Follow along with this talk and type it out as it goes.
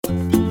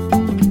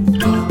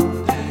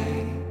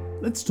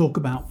Let's talk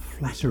about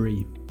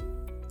flattery.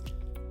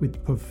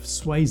 With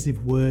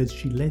persuasive words,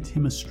 she led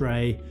him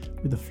astray.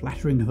 With the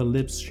flattering of her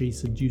lips, she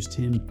seduced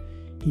him.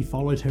 He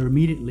followed her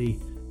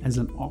immediately, as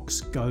an ox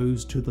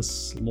goes to the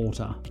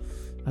slaughter,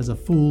 as a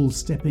fool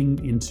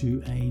stepping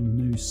into a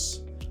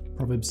noose.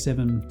 Proverbs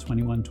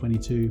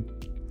 7:21-22.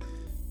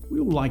 We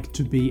all like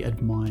to be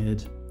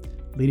admired.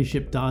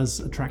 Leadership does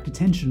attract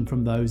attention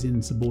from those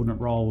in subordinate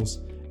roles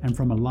and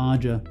from a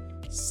larger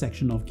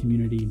section of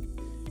community.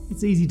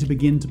 It's easy to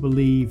begin to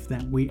believe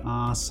that we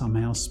are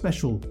somehow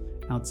special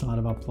outside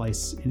of our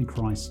place in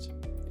Christ.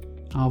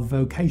 Our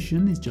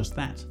vocation is just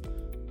that,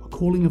 a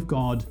calling of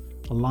God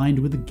aligned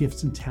with the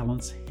gifts and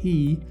talents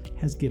He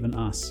has given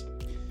us.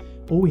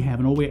 All we have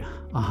and all we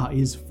are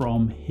is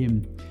from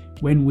Him.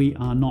 When we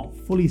are not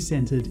fully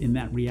centered in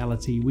that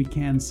reality, we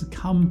can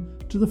succumb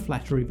to the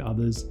flattery of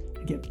others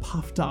and get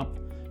puffed up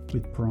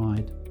with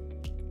pride.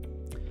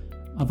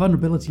 Our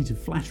vulnerability to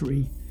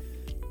flattery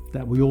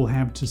that we all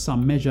have to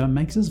some measure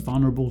makes us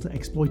vulnerable to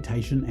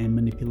exploitation and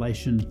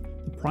manipulation,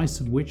 the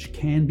price of which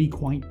can be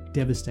quite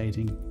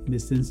devastating. In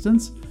this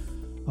instance,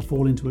 a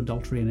fall into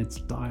adultery and its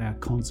dire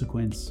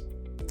consequence.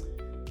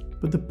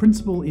 But the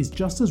principle is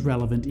just as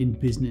relevant in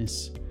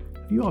business.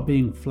 If you are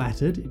being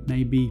flattered, it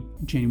may be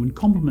a genuine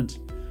compliment,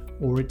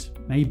 or it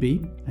may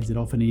be, as it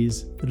often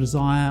is, the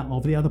desire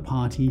of the other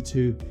party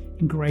to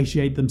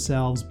ingratiate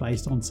themselves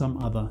based on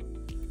some other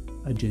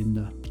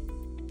agenda.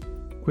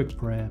 Quick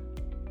prayer.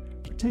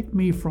 Protect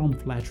me from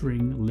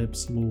flattering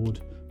lips,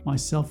 Lord. My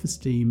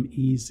self-esteem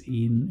is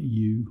in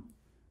you.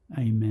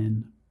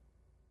 Amen.